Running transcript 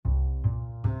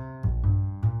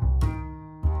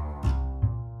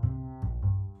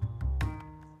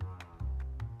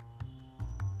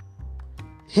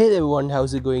Hey everyone,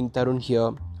 how's it going? Tarun here.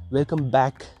 Welcome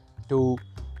back to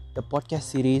the podcast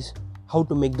series How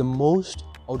to Make the Most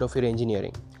Out of Your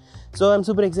Engineering. So, I'm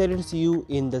super excited to see you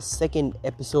in the second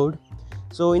episode.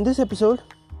 So, in this episode,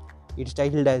 it's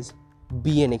titled as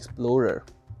Be an Explorer.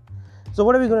 So,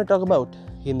 what are we going to talk about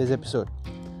in this episode?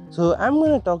 So, I'm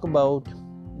going to talk about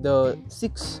the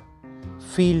 6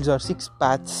 fields or 6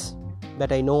 paths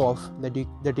that I know of that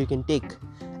you can take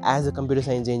as a computer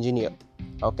science engineer.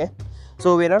 Okay,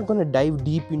 so we're not going to dive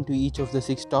deep into each of the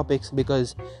 6 topics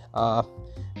because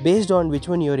based on which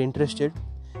one you're interested,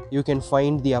 you can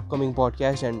find the upcoming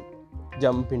podcast and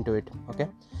jump into it. Okay,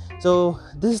 so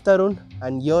this is Tarun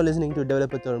and you're listening to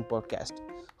Developer Tarun podcast.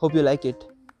 Hope you like it.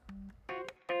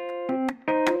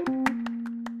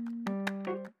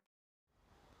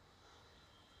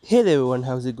 Hey there everyone,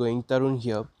 how's it going? Tarun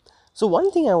here. So one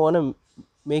thing I want to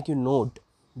make you note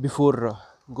before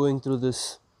going through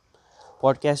this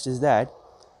podcast is that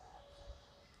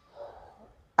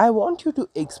I want you to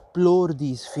explore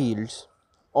these fields,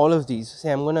 all of these.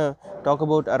 Say, I'm gonna talk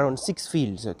about around 6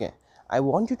 fields, okay? I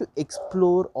want you to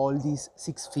explore all these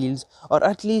 6 fields, or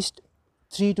at least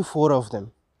 3 to 4 of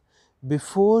them,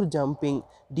 before jumping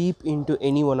deep into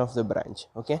any one of the branch,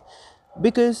 okay?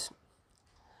 Because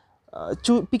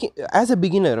as a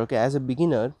beginner,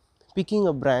 picking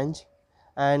a branch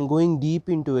and going deep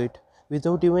into it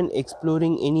without even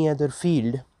exploring any other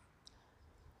field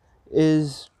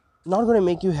is not going to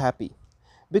make you happy,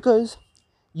 because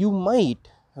you might,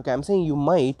 okay, I'm saying you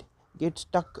might get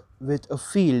stuck with a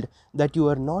field that you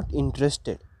are not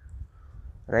interested,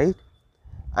 right?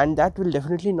 And that will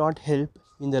definitely not help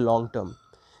in the long term.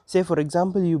 Say for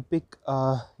example, you pick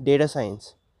data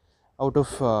science out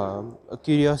of a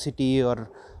curiosity or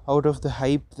out of the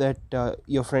hype that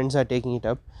your friends are taking it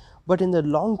up, but in the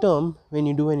long term, when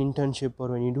you do an internship or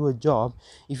when you do a job,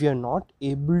 if you are not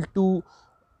able to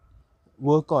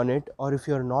work on it, or if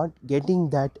you're not getting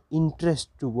that interest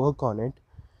to work on it,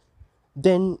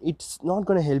 then it's not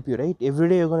going to help you, right? Every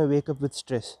day you're going to wake up with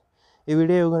stress. Every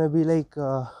day you're going to be like,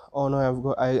 oh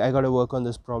no, I got to work on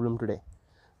this problem today,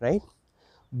 right?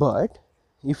 But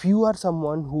if you are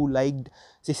someone who liked,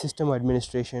 say, system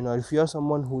administration, or if you are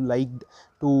someone who liked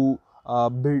to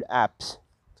build apps,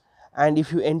 and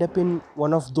if you end up in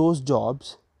one of those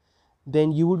jobs,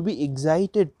 then you would be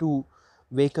excited to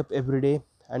wake up every day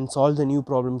and solve the new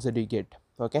problems that you get.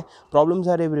 Okay, problems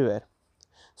are everywhere.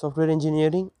 Software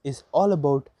engineering is all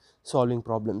about solving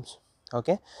problems.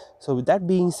 Okay, so with that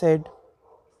being said,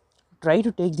 try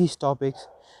to take these topics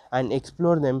and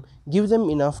explore them. Give them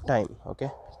enough time.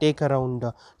 Okay, take around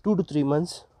 2 to 3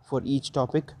 months for each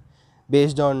topic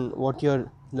based on what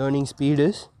your learning speed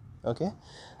is. Okay,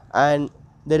 and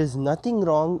there is nothing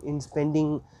wrong in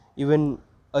spending even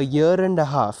a year and a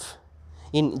half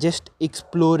in just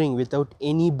exploring without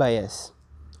any bias.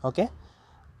 Okay,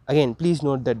 again, please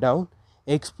note that down.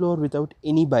 Explore without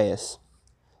any bias.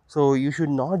 So you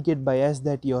should not get biased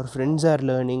that your friends are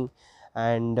learning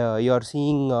and you're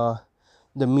seeing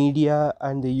the media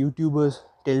and the YouTubers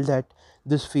tell that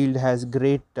this field has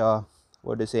great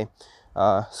what to say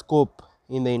scope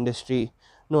in the industry.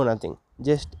 No, nothing.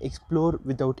 Just explore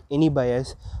without any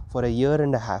bias for a year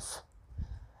and a half,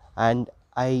 and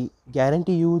I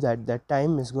guarantee you that that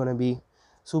time is going to be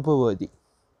super worthy.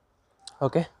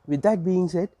 Okay, with that being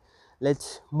said,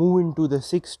 let's move into the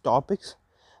 6 topics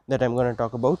that I'm going to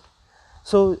talk about.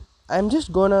 So I'm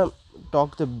just gonna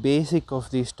talk the basic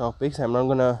of these topics. I'm not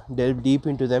gonna delve deep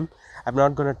into them. I'm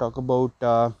not gonna talk about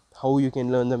how you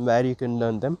can learn them, where you can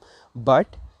learn them.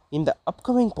 But in the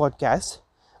upcoming podcast,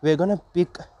 we're gonna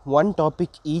pick one topic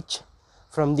each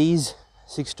from these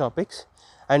 6 topics,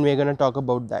 and we're gonna talk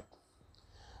about that.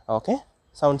 Okay,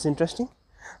 sounds interesting?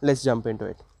 Let's jump into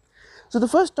it. So the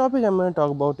first topic I'm gonna talk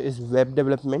about is web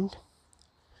development.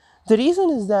 The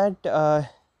reason is that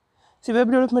see,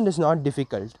 web development is not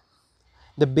difficult.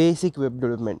 The basic web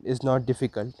development is not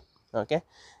difficult. Okay,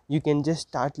 you can just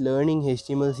start learning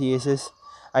HTML, CSS,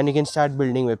 and you can start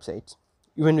building websites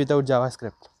even without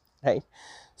JavaScript, right?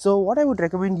 So what I would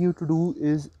recommend you to do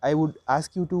is, I would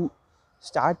ask you to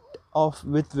start off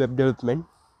with web development,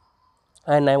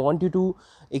 and I want you to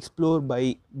explore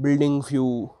by building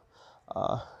few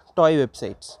uh, toy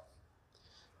websites.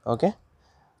 Okay,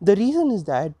 the reason is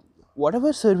that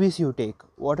whatever service you take,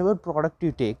 whatever product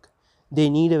you take,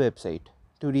 they need a website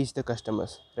to reach the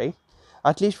customers, right?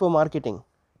 At least for marketing,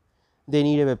 they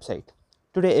need a website.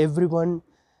 Today everyone,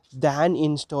 than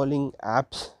installing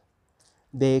apps,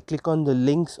 they click on the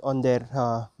links on their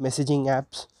messaging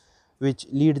apps which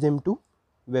lead them to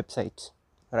websites,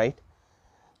 right?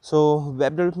 So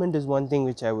web development is one thing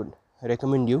which I would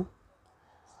recommend you.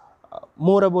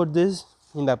 More about this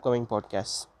in the upcoming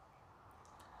podcasts.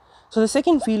 So the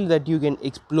second field that you can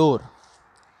explore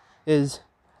is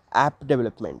app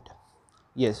development.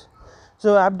 Yes,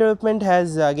 so app development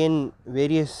has again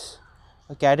various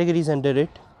categories under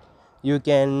it. You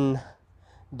can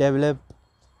develop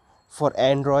for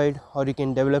Android, or you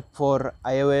can develop for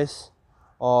iOS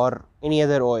or any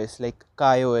other OS like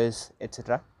KaiOS,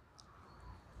 etc.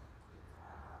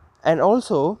 And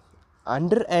also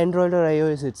under Android or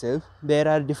iOS itself, there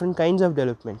are different kinds of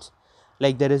developments,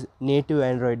 like there is native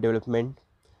Android development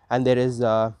and there is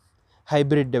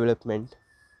hybrid development,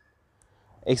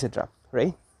 etc.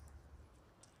 Right?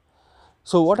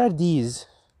 So what are these?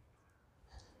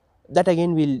 That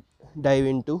again we'll dive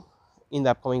into in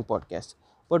the upcoming podcast.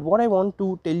 But what I want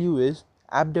to tell you is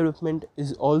app development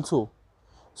is also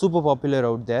super popular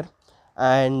out there,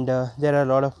 and there are a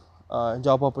lot of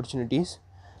job opportunities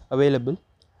available,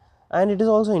 and it is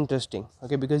also interesting,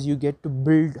 okay, because you get to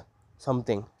build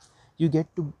something, you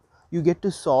get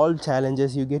to solve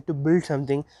challenges, you get to build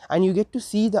something, and you get to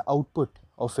see the output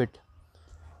of it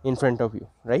in front of you,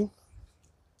 right?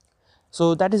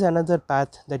 So that is another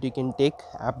path that you can take,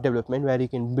 app development, where you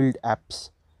can build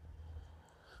apps.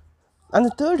 And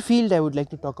the third field I would like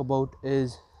to talk about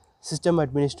is system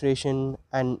administration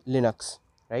and Linux,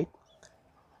 right?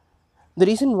 The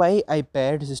reason why I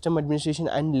paired system administration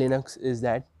and Linux is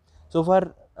that so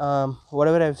far,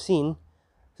 whatever I've seen,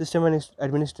 system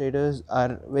administrators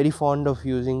are very fond of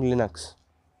using Linux.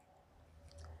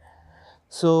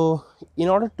 So in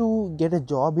order to get a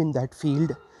job in that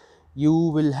field, you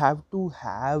will have to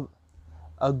have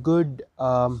a good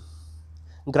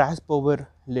grasp over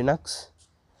Linux,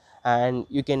 and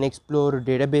you can explore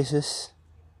databases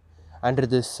under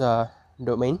this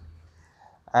domain.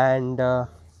 And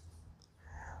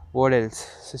what else?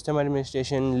 System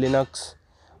administration, Linux,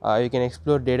 you can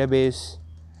explore database,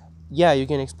 yeah, you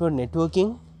can explore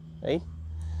networking, right?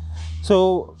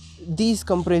 So these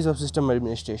comprise of system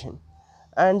administration.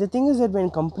 And the thing is that when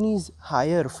companies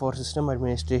hire for system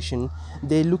administration,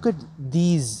 they look at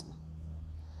these,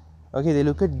 okay, they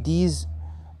look at these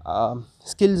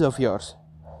skills of yours.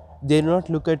 They do not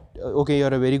look at okay,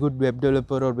 you're a very good web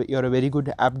developer or you're a very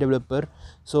good app developer,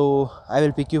 so I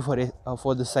will pick you for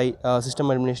the site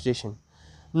system administration.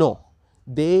 No,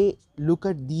 they look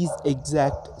at these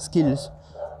exact skills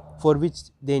for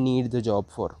which they need the job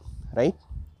for, right?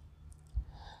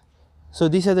 So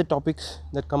these are the topics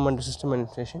that come under system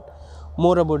administration.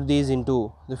 More about these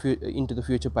into the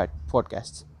future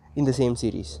podcasts in the same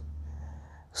series.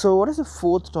 So what is the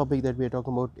fourth topic that we are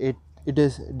talking about? It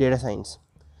is data science.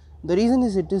 The reason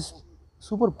is it is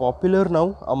super popular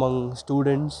now among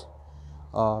students,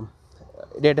 um,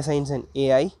 data science and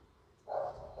AI.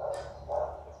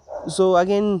 So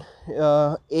again,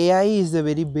 AI is a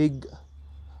very big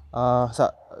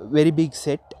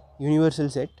set, universal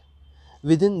set.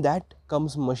 Within that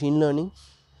comes machine learning.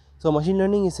 So machine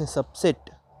learning is a subset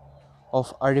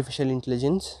of artificial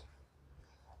intelligence,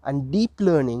 and deep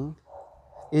learning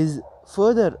is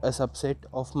further a subset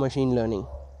of machine learning,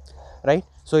 right?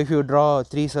 So if you draw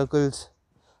three circles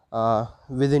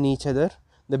within each other,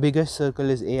 the biggest circle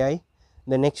is AI,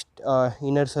 the next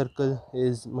inner circle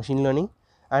is machine learning,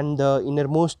 and the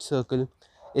innermost circle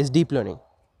is deep learning.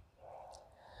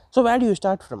 So where do you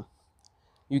start from?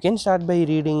 You can start by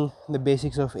reading the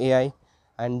basics of AI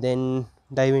and then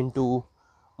dive into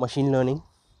machine learning,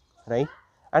 right?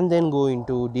 And then go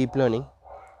into deep learning,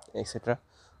 etc.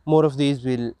 More of these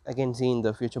we'll again see in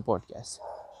the future podcasts.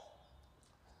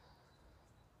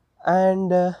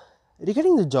 And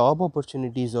regarding the job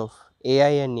opportunities of AI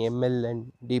and ML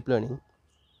and deep learning,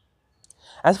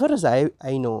 as far as I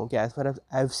know, okay, as far as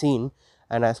I've seen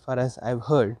and as far as I've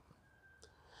heard,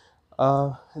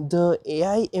 the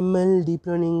AI ML deep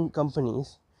learning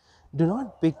companies do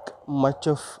not pick much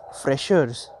of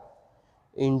freshers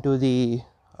into the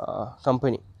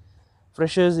company.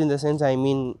 Freshers in the sense, I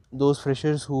mean those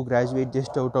freshers who graduate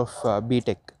just out of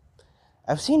BTech.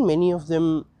 I've seen many of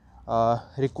them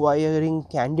requiring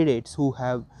candidates who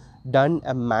have done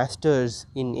a master's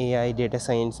in AI, data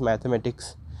science,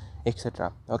 mathematics,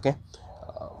 etc. Okay,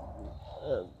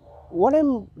 what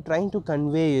I'm trying to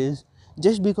convey is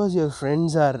just because your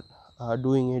friends are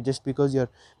doing it, just because your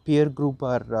peer group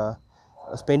are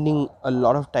spending a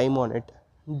lot of time on it,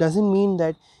 doesn't mean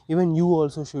that even you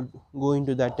also should go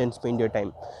into that and spend your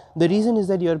time. The reason is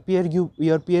that your peer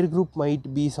group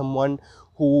might be someone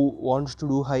who wants to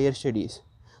do higher studies,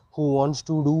 who wants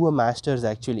to do a master's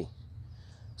actually.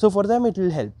 So for them it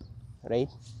will help, right?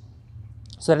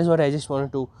 So that is what I just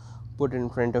wanted to put in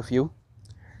front of you.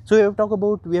 So we have talked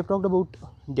about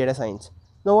data science.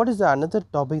 Now, what is the another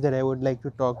topic that I would like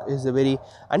to talk is a very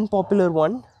unpopular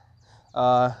one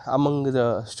among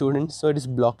the students. So it is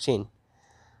blockchain.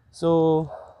 So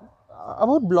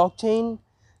about blockchain,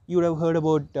 you would have heard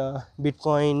about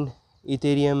Bitcoin,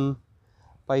 Ethereum,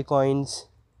 Picoins,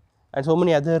 and so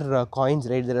many other coins,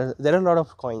 right? There are a lot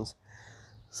of coins.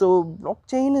 So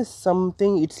blockchain is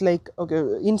something. It's like,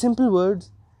 okay, in simple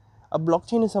words, a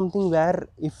blockchain is something where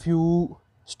if you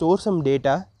store some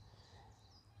data,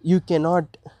 you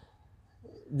cannot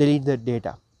delete the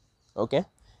data. Okay,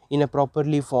 in a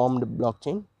properly formed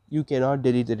blockchain, you cannot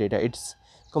delete the data. It's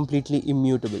completely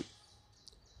immutable.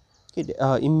 Okay,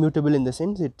 immutable in the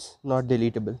sense it's not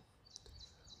deletable.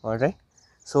 All right.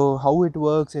 So how it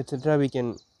works, etc., we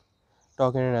can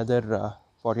talk in another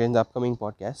podcast, in the upcoming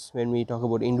podcast, when we talk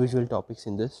about individual topics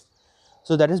in this.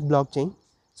 So that is blockchain.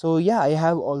 So yeah, I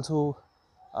have also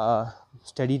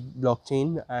studied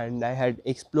blockchain, and I had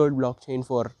explored blockchain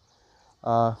for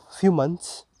few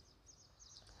months.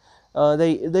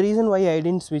 The reason why I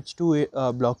didn't switch to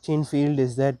blockchain field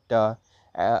is that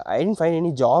I didn't find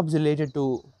any jobs related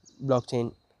to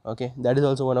blockchain. Okay, that is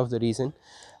also one of the reason.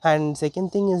 And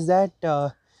second thing is that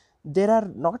there are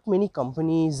not many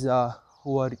companies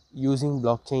who are using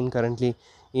blockchain currently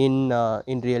in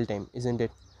real time, isn't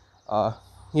it? uh,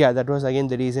 yeah, that was again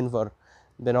the reason for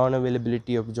the non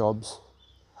availability of jobs,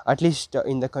 at least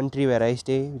in the country where I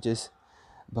stay, which is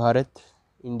Bharat,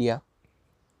 India.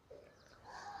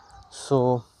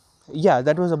 So yeah,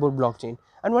 that was about blockchain.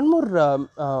 And one more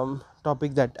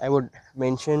topic that I would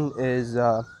mention is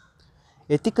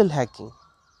ethical hacking.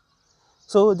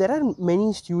 So there are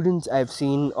many students I've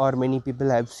seen, or many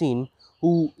people I've seen,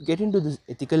 who get into this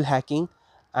ethical hacking,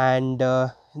 and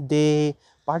they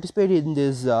participate in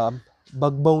this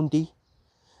bug bounty,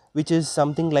 which is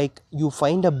something like you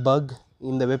find a bug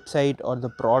in the website or the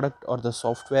product or the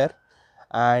software,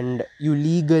 and you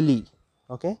legally,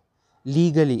 okay,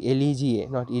 legally, lega,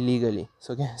 not illegally,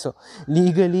 so okay, so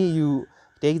legally you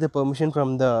take the permission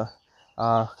from the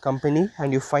company,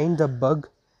 and you find the bug,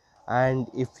 and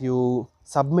if you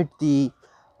submit the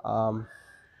um,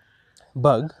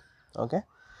 bug, okay,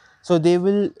 so they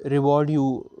will reward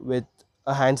you with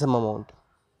a handsome amount.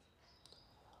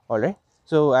 All right.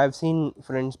 So I've seen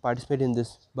friends participate in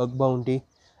this bug bounty,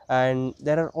 and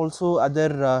there are also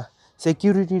other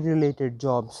security related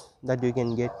jobs that you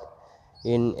can get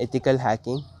in ethical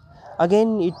hacking.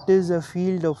 Again, it is a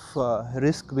field of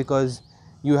risk, because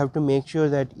you have to make sure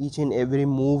that each and every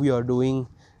move you are doing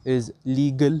is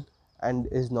legal and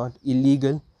is not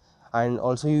illegal, and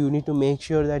also you need to make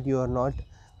sure that you are not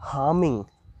harming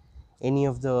any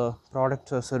of the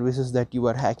products or services that you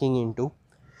are hacking into,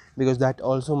 because that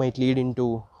also might lead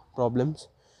into problems.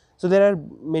 So there are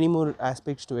many more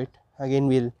aspects to it. Again,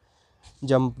 we'll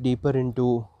jump deeper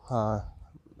into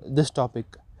this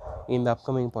topic in the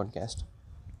upcoming podcast.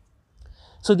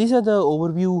 So these are the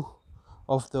overview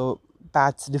of the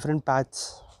paths, different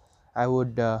paths I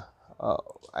would uh,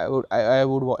 I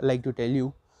would like to tell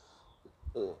you.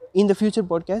 In the future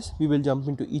podcast, we will jump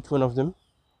into each one of them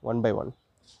one by one.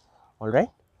 All right.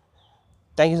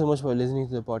 Thank you so much for listening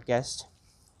to the podcast.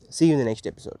 See you in the next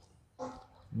episode.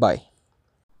 Bye.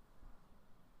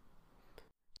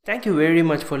 Thank you very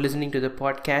much for listening to the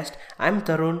podcast. I'm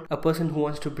Tarun, a person who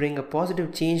wants to bring a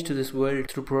positive change to this world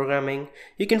through programming.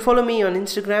 You can follow me on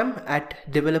Instagram at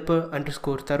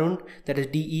developer_Tarun, that is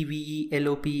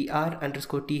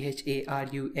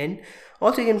DEVELOPER_THARUN.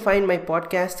 Also, you can find my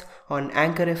podcast on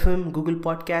Anchor FM, Google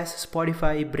Podcasts,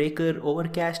 Spotify, Breaker,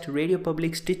 Overcast, Radio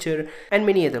Public, Stitcher, and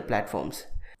many other platforms.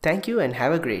 Thank you and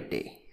have a great day.